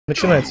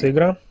Начинается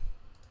игра.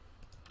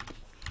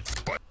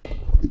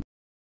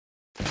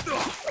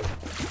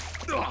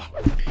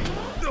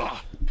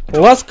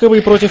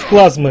 Ласковый против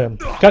плазмы.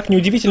 Как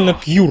неудивительно,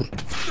 Кьюр.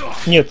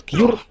 Нет,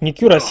 Кьюр, не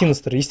Кьюр, а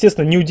Синестер.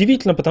 Естественно,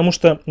 неудивительно, потому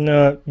что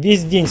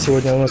весь день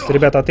сегодня у нас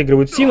ребята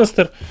отыгрывают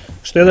Синестер,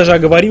 что я даже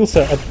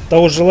оговорился от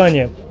того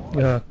желания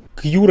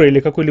Кьюра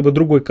или какой-либо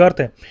другой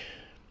карты.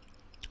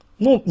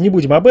 Ну, не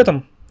будем об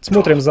этом.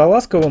 Смотрим за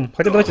Ласковым.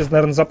 Хотя давайте,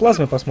 наверное, за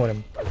плазмой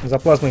посмотрим. За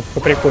плазмой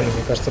поприкольнее,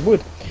 мне кажется,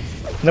 будет.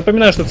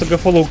 Напоминаю, что CG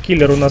Follow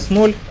Killer у нас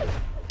 0.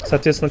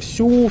 Соответственно,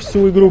 всю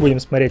игру будем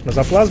смотреть мы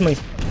за плазмой.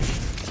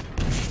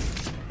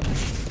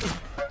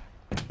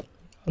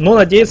 Но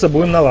надеяться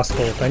будем на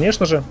Ласкового,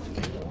 конечно же.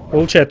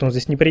 Получает он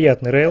здесь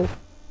неприятный рейл.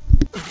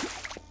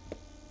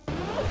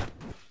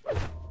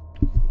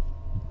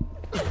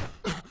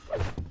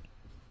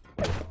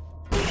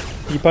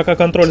 И пока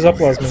контроль за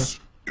плазмой.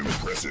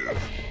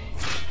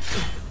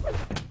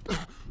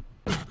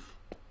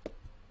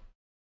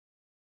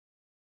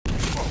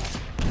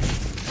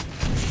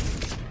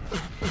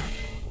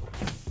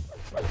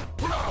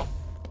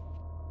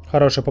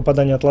 Хорошее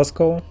попадание от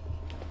Ласкового.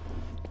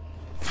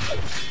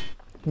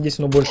 Здесь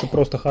оно больше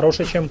просто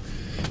хорошее, чем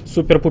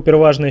супер-пупер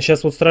важное.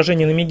 Сейчас вот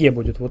сражение на миге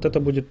будет. Вот это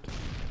будет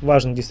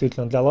важно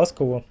действительно для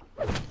Ласкового.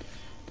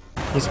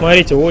 И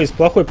смотрите, ой, из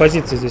плохой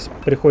позиции здесь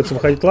приходится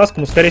выходить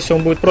Ласковому. Скорее всего,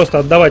 он будет просто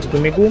отдавать эту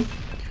мигу.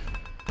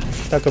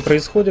 Так и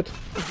происходит.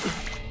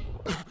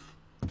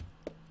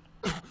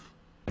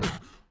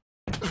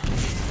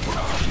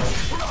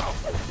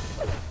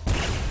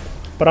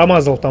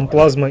 Промазал там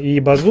плазма и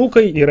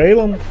базукой, и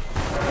рейлом.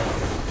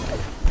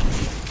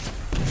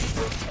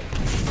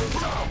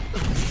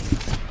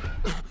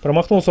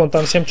 Промахнулся он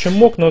там всем, чем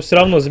мог, но все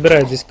равно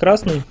забирает здесь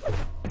красный.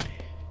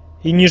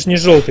 И нижний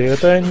желтый.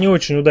 Это не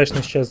очень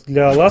удачно сейчас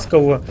для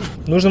Ласкового.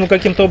 Нужно ему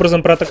каким-то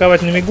образом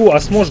проатаковать на мигу, а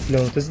сможет ли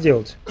он это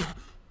сделать?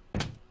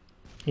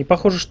 И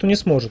похоже, что не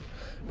сможет.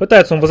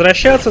 Пытается он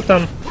возвращаться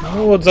там.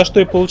 Ну вот за что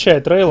и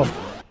получает рейлом.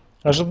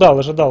 Ожидал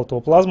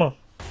этого плазма.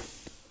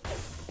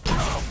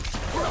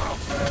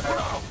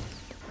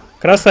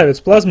 Красавец,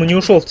 плазма не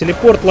ушел в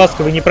телепорт.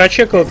 Ласковый не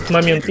прочекал этот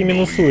момент и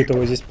минусует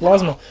его здесь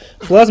плазма.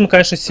 Плазма,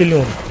 конечно,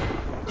 силен.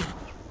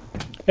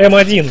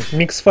 М1,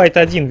 миксфайт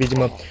 1,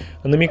 видимо,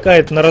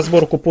 намекает на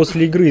разборку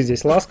после игры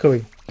здесь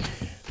Ласковый.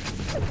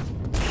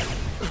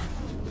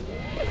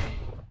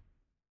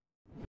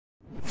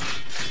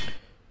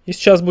 И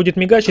сейчас будет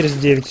мига через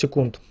 9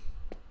 секунд.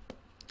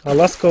 А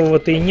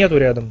Ласкового-то и нету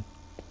рядом.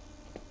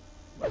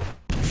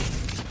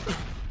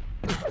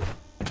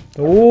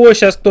 О,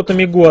 сейчас кто-то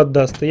мигу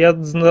отдаст. Я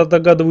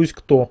догадываюсь,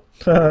 кто.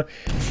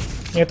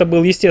 Это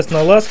был,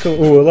 естественно, Ласковый.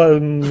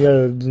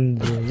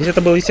 Здесь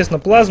это был, естественно,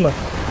 плазма.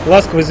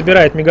 Ласковый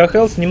забирает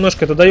мегахелс.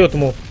 Немножко это дает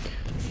ему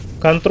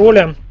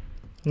контроля.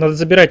 Надо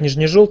забирать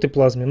нижний-желтый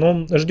плазме. Но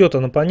он ждет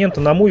он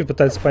оппонента. На муве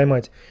пытается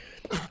поймать.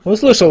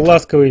 Услышал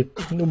Ласковый.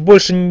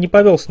 Больше не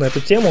повелся на эту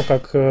тему,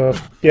 как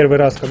первый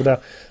раз, когда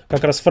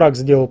как раз фраг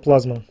сделал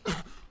плазму.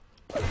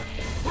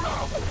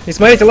 И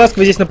смотрите,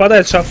 Ласковый здесь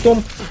нападает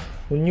шафтом.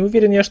 Не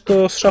уверен я,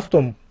 что с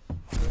шафтом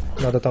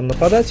надо там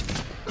нападать.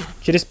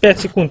 Через 5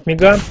 секунд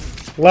мига.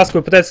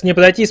 Ласковый пытается не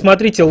подойти.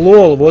 Смотрите,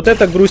 лол, вот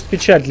это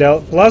грусть-печаль для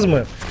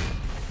плазмы.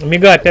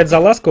 Мига опять за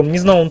Ласковым. Не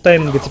знал он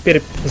тайминга,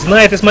 теперь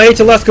знает. И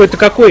смотрите, Ласковый-то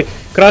какой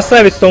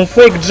красавец-то. Он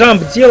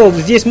фейк-джамп делал.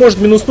 Здесь может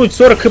минуснуть.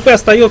 40 хп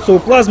остается у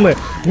плазмы.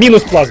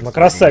 Минус плазма.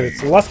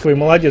 Красавец. Ласковый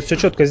молодец. Все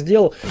четко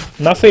сделал.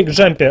 На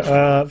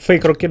фейк-джампе,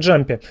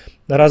 фейк-рокет-джампе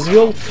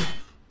развел.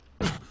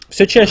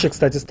 Все чаще,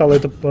 кстати, стало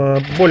это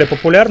более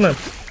популярно.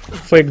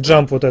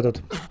 Фейк-джамп вот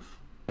этот.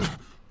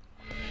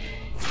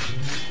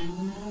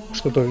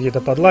 Что-то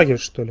где-то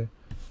подлагивает, что ли?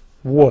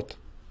 Вот.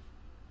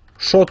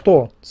 Шо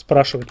то?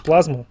 Спрашивает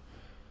плазму.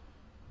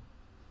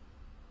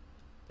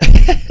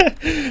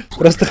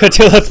 Просто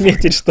хотел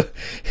отметить, что...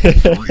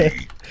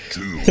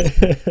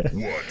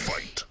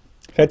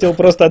 Хотел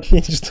просто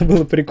отметить, что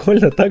было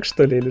прикольно, так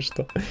что ли, или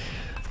что?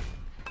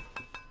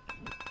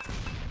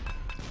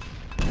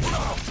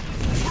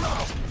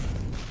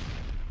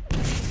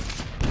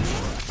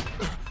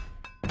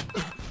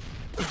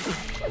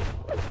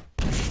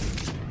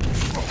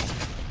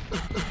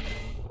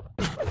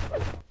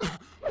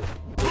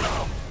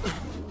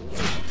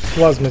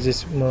 Плазма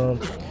здесь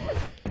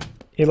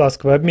и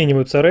Ласковый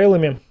обмениваются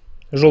рейлами.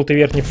 Желтый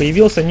верхний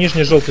появился,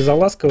 нижний желтый за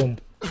Ласковым.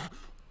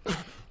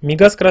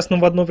 Мига с красным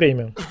в одно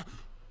время.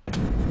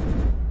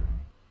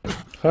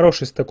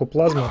 Хороший стэк у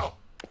плазмы.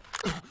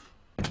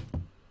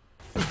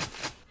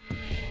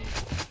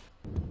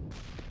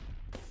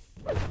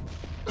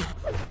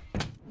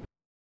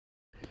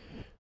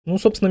 Ну,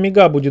 собственно,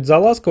 мига будет за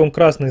Ласковым,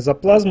 красный за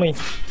плазмой.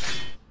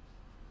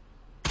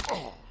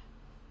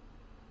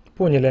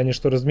 Поняли они,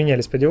 что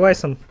разменялись по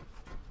девайсам.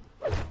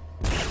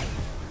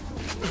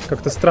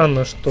 Как-то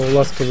странно, что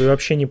Ласковый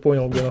вообще не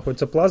понял, где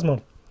находится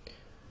плазма.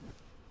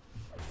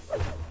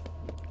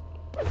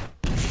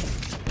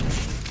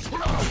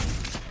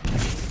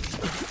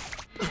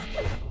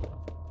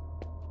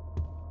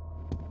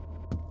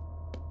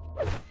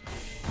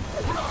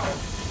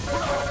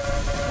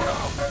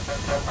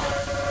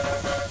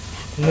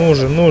 Ну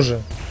же, ну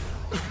же.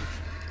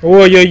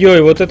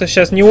 Ой-ой-ой, вот это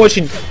сейчас не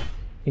очень.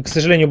 И, к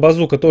сожалению,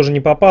 базука тоже не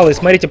попала. И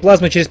смотрите,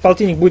 плазма через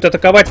полтинник будет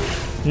атаковать.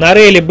 На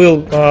рейле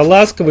был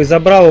Ласковый,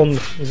 забрал он,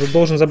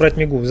 должен забрать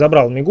Мигу.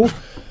 Забрал Мигу.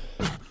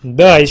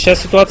 Да, и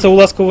сейчас ситуация у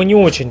Ласкового не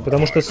очень,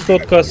 потому что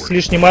сотка с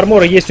лишним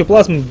армора есть у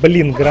плазмы.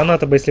 Блин,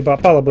 граната бы, если бы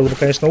попала, было бы,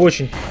 конечно,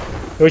 очень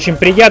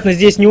приятно.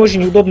 Здесь не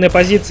очень удобная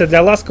позиция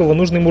для Ласкового.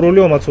 Нужно ему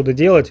рулем отсюда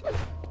делать.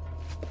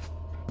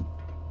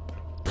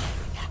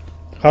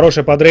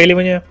 Хорошее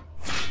подрейливание.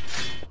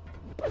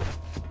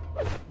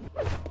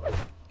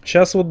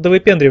 Сейчас вот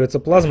довыпендривается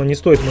плазма, не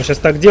стоит ему сейчас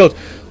так делать.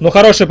 Но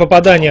хорошее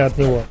попадание от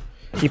него.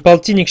 И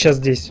полтинник сейчас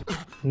здесь.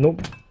 Ну,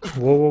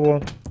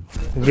 во-во-во.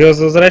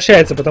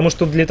 Возвращается, потому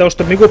что для того,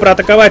 чтобы Мигу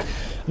проатаковать,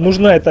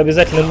 нужно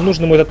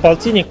ему этот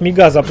полтинник.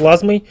 Мига за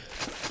плазмой.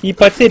 И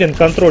потерян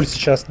контроль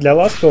сейчас для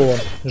Ласкового.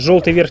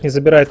 Желтый верхний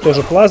забирает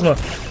тоже плазма.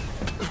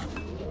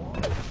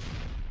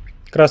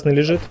 Красный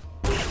лежит.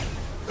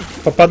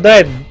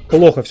 Попадает.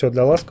 Плохо все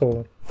для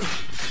Ласкового.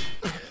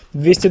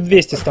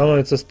 200-200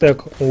 становится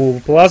стек у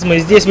плазмы. И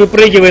здесь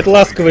выпрыгивает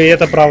Ласковый, и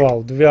это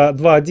провал.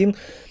 2-1.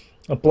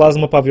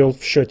 Плазма повел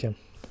в счете.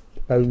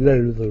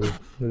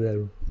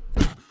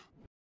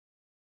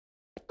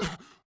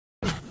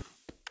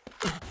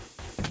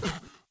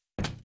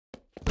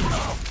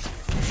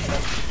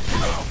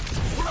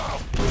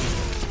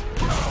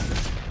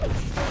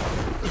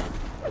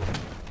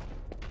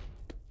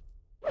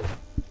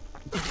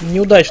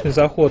 Неудачный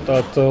заход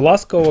от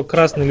Ласкового.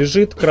 Красный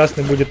лежит.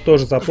 Красный будет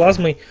тоже за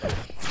плазмой.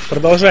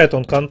 Продолжает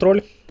он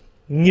контроль.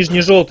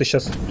 Нижний желтый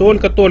сейчас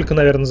только-только,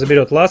 наверное,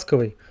 заберет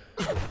Ласковый.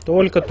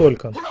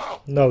 Только-только.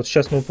 Да, вот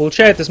сейчас он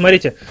получает. И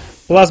смотрите,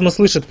 плазма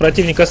слышит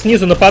противника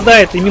снизу,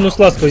 нападает. И минус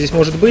Ласковый здесь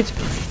может быть.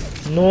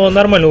 Но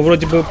нормально,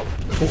 вроде бы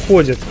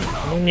уходит.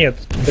 Ну нет,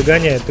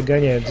 догоняет.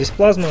 Здесь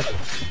плазма.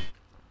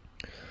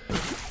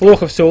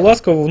 Плохо все у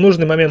Ласкового. В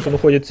нужный момент он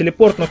уходит в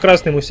телепорт. Но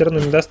красный ему все равно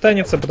не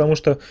достанется, потому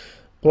что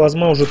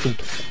плазма уже тут.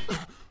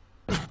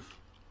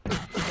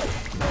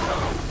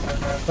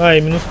 А,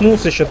 и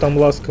минуснулся еще там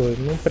Ласковый.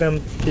 Ну,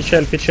 прям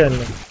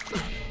печально.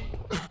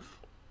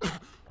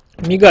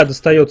 Мига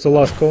достается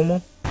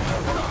Ласковому.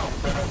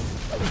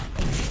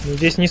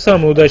 Здесь не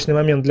самый удачный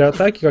момент для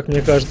атаки, как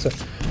мне кажется.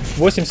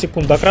 8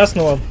 секунд до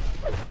красного.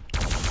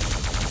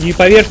 И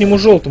по верхнему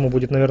желтому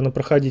будет, наверное,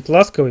 проходить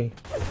Ласковый.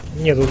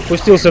 Нет, он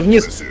спустился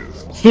вниз.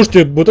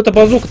 Слушайте, вот эта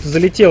базука-то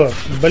залетела.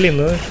 Блин,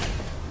 ну,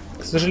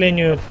 к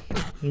сожалению,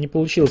 не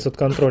получилось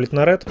отконтролить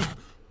на ред.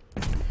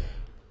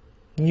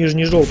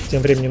 Нижний желтый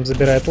тем временем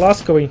забирает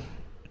Ласковый.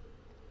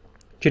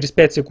 Через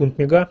 5 секунд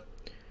Мига.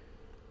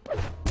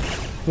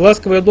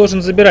 Ласковый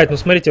должен забирать. Но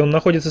смотрите, он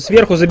находится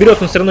сверху.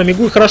 Заберет он все равно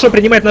Мигу. И хорошо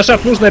принимает на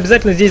шаг. Нужно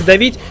обязательно здесь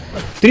давить.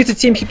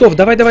 37 хитов.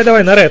 Давай.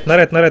 На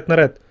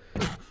ред.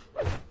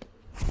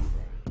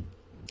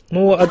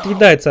 Ну,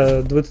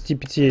 отъедается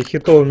 25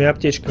 хитовыми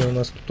аптечками у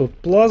нас тут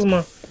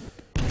плазма.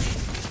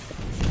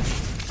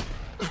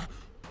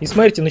 И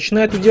смотрите,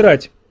 начинает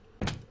удирать.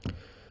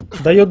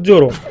 Дает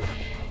дёру.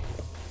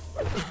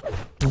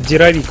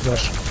 Дировик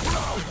наш.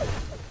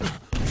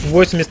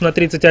 80 на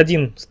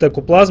 31 стек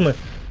у плазмы.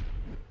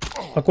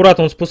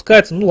 Аккуратно он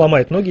спускается. Ну,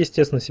 ломает ноги,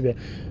 естественно, себе.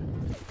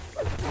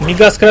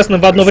 Мига с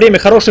красным в одно время.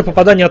 Хорошее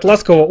попадание от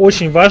Ласкового.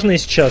 Очень важное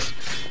сейчас.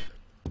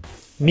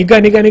 Мига.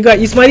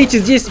 И смотрите,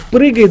 здесь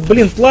прыгает,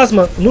 блин,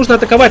 плазма. Нужно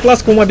атаковать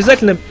Ласковому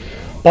обязательно.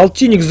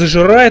 Полтинник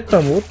зажирает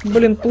там. Вот,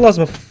 блин,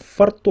 плазма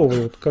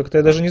фартовая. Вот как-то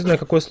я даже не знаю,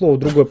 какое слово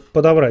другое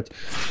подобрать.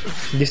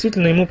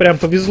 Действительно, ему прям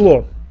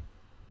повезло.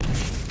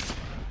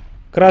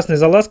 Красный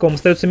за Ласковым.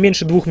 Остается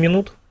меньше 2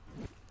 минут.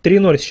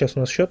 3-0 сейчас у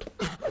нас счет.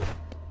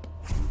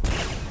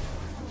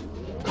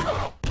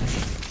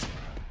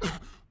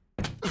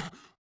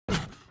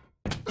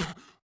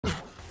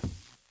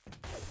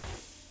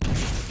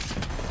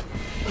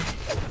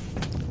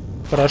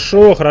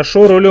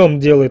 Хорошо рулем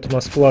делает у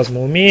нас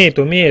плазма.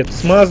 Умеет.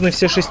 Смазаны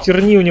все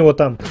шестерни у него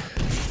там,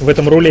 в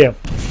этом руле.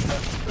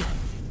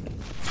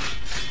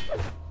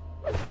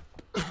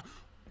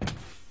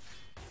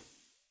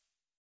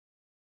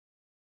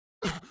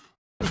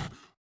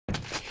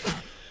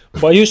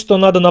 Боюсь, что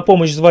надо на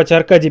помощь звать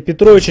Аркадия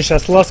Петровича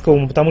сейчас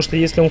Ласковому, потому что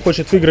если он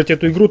хочет выиграть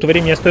эту игру, то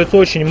времени остается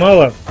очень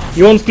мало.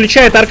 И он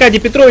включает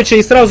Аркадия Петровича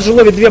и сразу же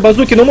ловит 2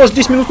 базуки, но может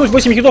здесь минуснуть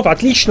 8 хитов.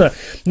 Отлично!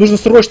 Нужно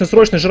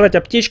срочно жрать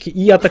аптечки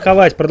и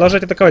атаковать,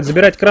 продолжать атаковать,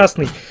 забирать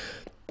красный.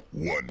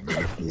 Ну,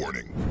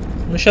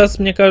 сейчас,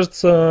 мне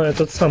кажется,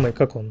 этот самый,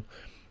 как он?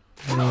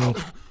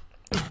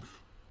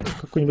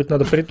 Какой-нибудь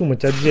надо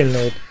придумать отдельно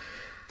вот.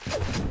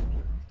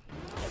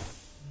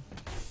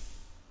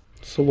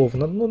 Слов.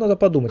 Ну, надо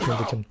подумать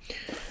над этим.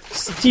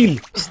 Стиль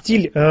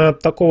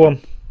такого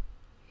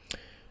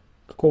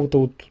какого-то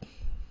вот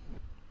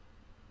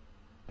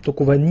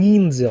такого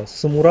ниндзя,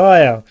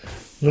 самурая.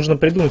 Нужно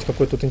придумать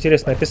какое-то вот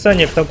интересное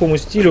описание к такому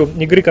стилю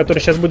игры, который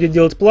сейчас будет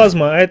делать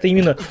плазма, а это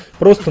именно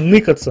просто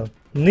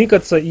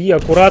ныкаться и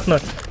аккуратно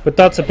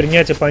пытаться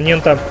принять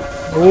оппонента.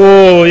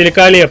 О,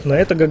 великолепно,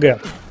 это ГГ.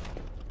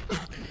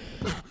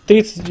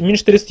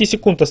 Меньше 30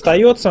 секунд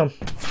остается.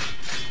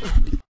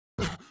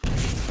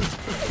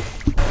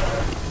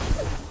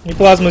 И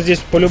Плазма здесь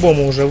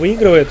по-любому уже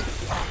выигрывает.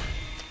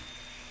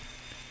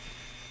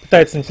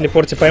 Пытается на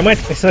телепорте поймать.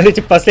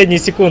 Смотрите, последние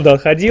секунды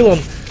отходил он.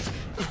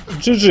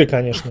 GG,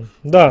 конечно.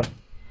 Да.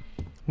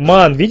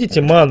 Ман,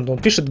 видите, ман. Он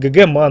пишет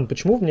ГГ ман.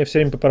 Почему вы мне все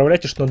время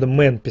поправляете, что надо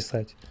мэн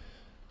писать?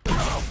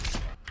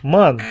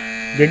 Ман.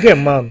 ГГ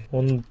ман.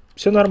 Он...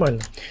 Все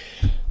нормально.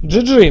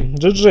 GG.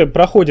 GG.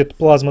 Проходит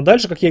Плазма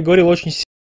дальше. Как я и говорил, очень